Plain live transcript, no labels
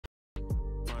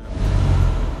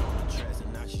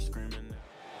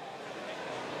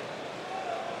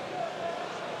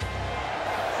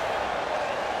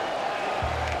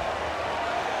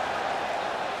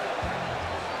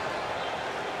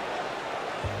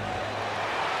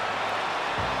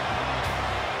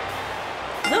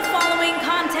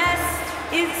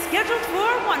is scheduled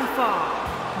for one fall.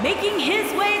 Making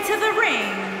his way to the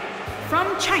ring from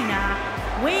China,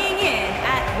 weighing in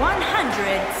at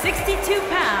 162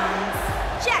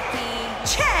 pounds, Jackie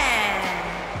Chan.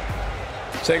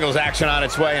 Singles action on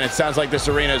its way, and it sounds like this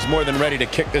arena is more than ready to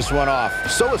kick this one off.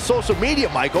 So is social media,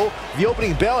 Michael. The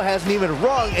opening bell hasn't even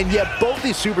rung, and yet both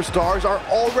these superstars are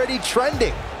already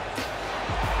trending.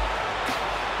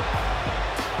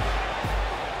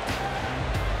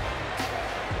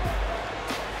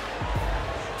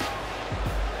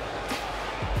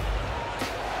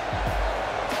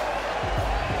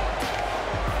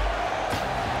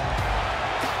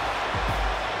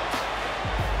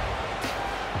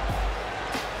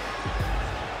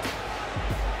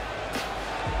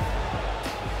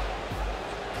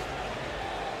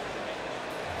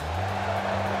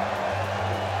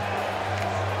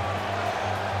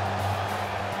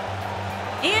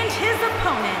 And his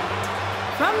opponent,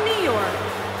 from New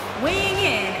York, weighing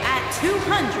in at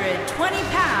 220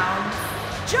 pounds,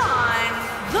 John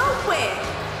the Wick.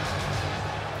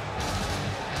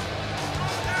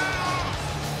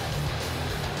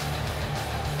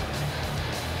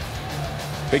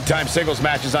 Big-time singles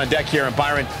matches on deck here, and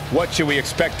Byron, what should we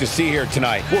expect to see here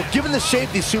tonight? Well, given the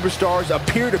shape these superstars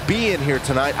appear to be in here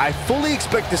tonight, I fully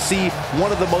expect to see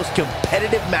one of the most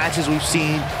competitive matches we've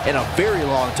seen in a very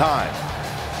long time.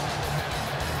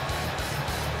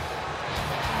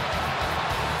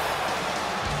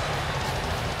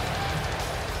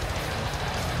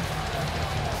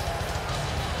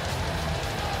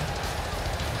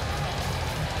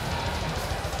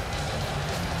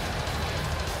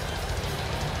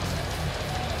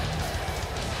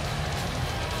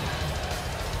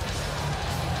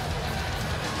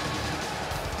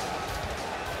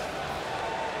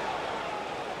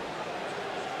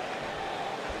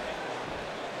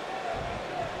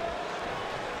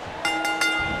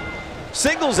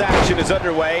 Singles action is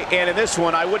underway, and in this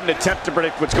one, I wouldn't attempt to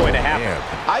predict what's going to happen.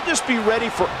 I'd just be ready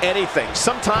for anything.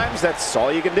 Sometimes that's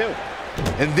all you can do.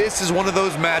 And this is one of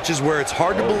those matches where it's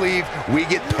hard to believe we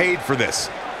get paid for this.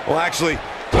 Well, actually,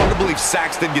 hard to believe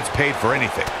Saxton gets paid for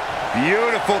anything.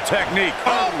 Beautiful technique.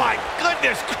 Oh my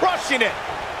goodness, crushing it.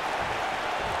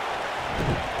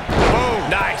 Boom.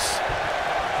 Nice.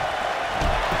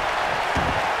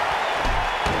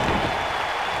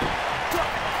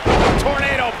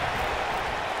 Tornado.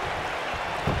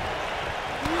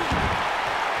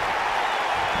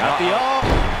 Got the all.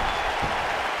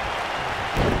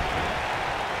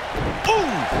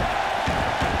 Ooh.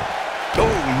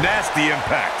 Oh, nasty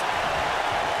impact.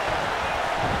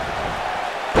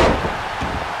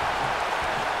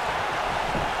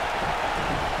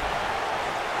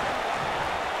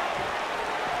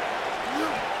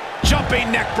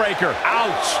 Jumping neck breaker.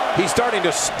 Ouch. He's starting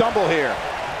to stumble here,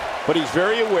 but he's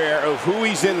very aware of who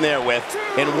he's in there with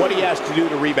and what he has to do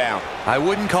to rebound. I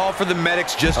wouldn't call for the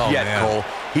medics just yet, man. Cole.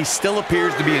 He still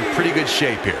appears to be in pretty good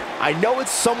shape here. I know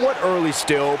it's somewhat early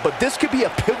still, but this could be a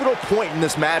pivotal point in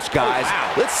this match, guys. Oh,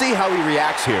 wow. Let's see how he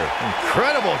reacts here.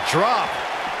 Incredible drop.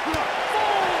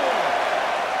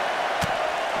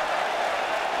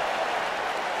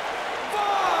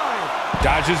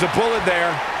 Dodges a bullet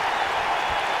there.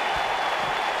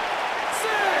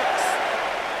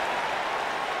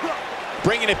 6.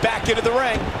 Bringing it back into the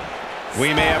ring.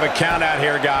 We may have a count out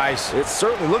here, guys. It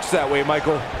certainly looks that way,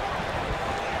 Michael.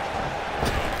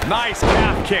 Nice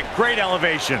calf kick. Great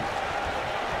elevation.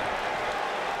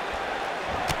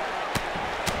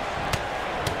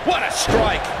 What a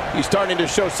strike. He's starting to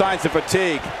show signs of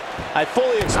fatigue. I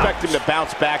fully expect him to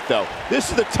bounce back, though.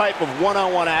 This is the type of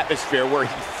one-on-one atmosphere where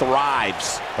he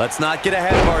thrives. Let's not get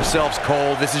ahead of ourselves,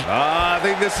 Cole. This is... I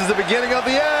think this is the beginning of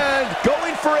the end.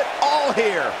 Going for it all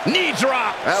here. Knee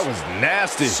drop. That was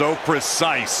nasty. So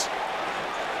precise.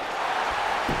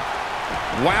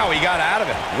 Wow, he got out of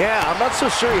it. Yeah, I'm not so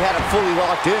sure he had it fully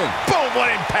locked in. Boom,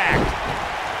 what impact.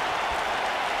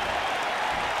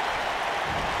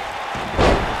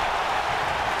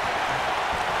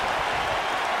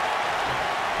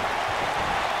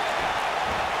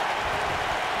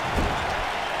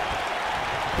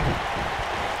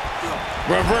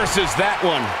 Reverses that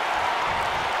one.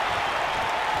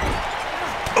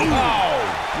 Ooh. Oh,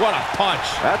 what a punch.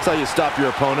 That's how you stop your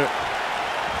opponent.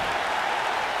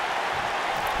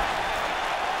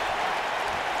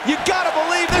 You gotta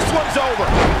believe this one's over.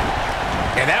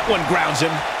 And that one grounds him.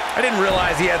 I didn't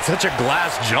realize he had such a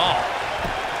glass jaw.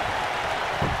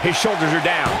 His shoulders are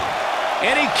down.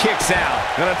 And he kicks out.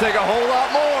 Gonna take a whole lot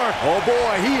more. Oh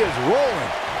boy, he is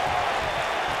rolling.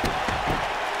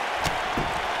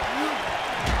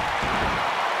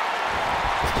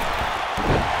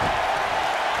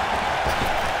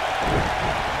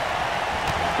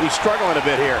 He's struggling a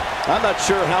bit here. I'm not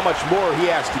sure how much more he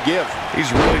has to give. He's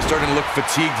really starting to look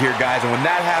fatigued here, guys, and when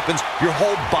that happens, your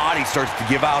whole body starts to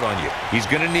give out on you. He's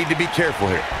going to need to be careful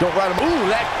here. Don't ride him. Ooh,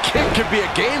 that kick could be a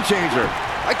game changer.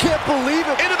 I can't believe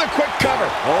it. Into the quick cover.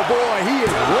 Oh, boy, he is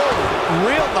rolling.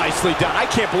 Real nicely done. I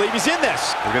can't believe he's in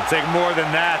this. We're going to take more than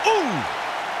that. Ooh!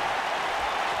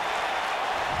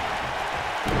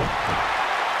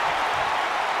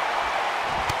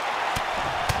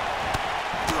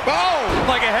 Oh,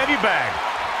 like a heavy bag.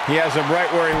 He has him right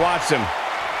where he wants him.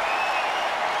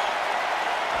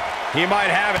 He might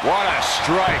have it. What a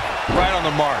strike. Right on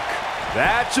the mark.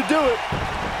 That should do it.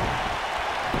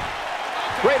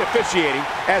 Great officiating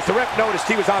as the ref noticed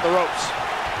he was on the ropes.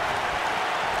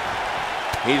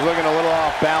 He's looking a little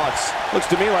off balance. Looks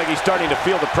to me like he's starting to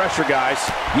feel the pressure, guys.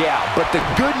 Yeah, but the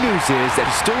good news is that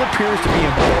he still appears to be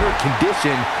in better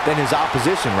condition than his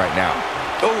opposition right now.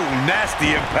 Oh,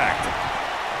 nasty impact.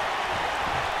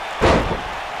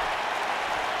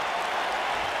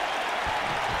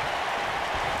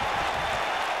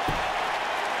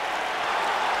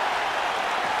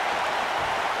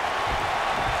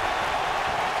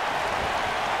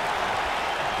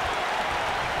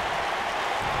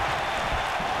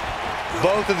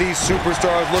 Both of these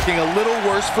superstars looking a little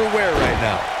worse for wear right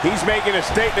now. He's making a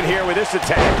statement here with this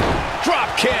attack. Drop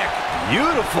kick.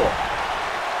 Beautiful.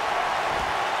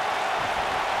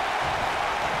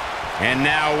 And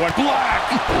now what?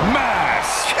 Black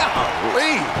Mass.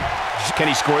 Golly. Can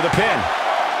he score the pin?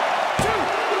 2,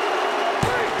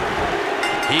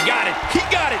 3. He got it. He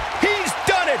got it. He's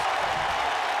done it.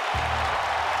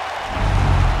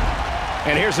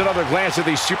 And here's another glance at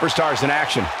these superstars in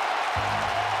action.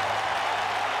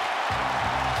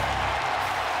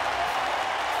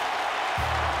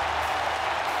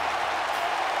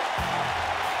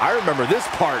 I remember this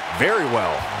part very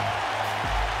well.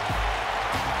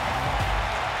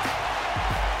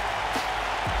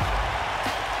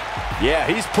 Yeah,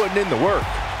 he's putting in the work.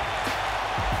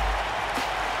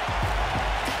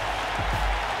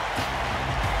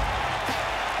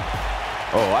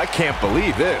 Oh, I can't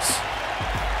believe this.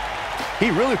 He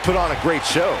really put on a great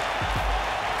show.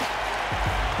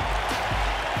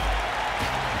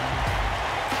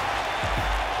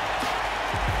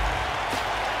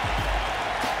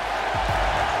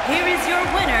 Here is your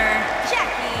winner,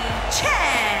 Jackie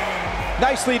Chan.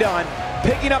 Nicely done.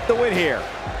 Picking up the win here.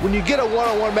 When you get a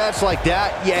one-on-one match like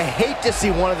that, you hate to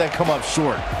see one of them come up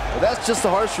short. But that's just the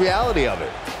harsh reality of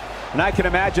it. And I can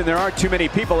imagine there aren't too many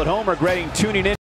people at home regretting tuning in.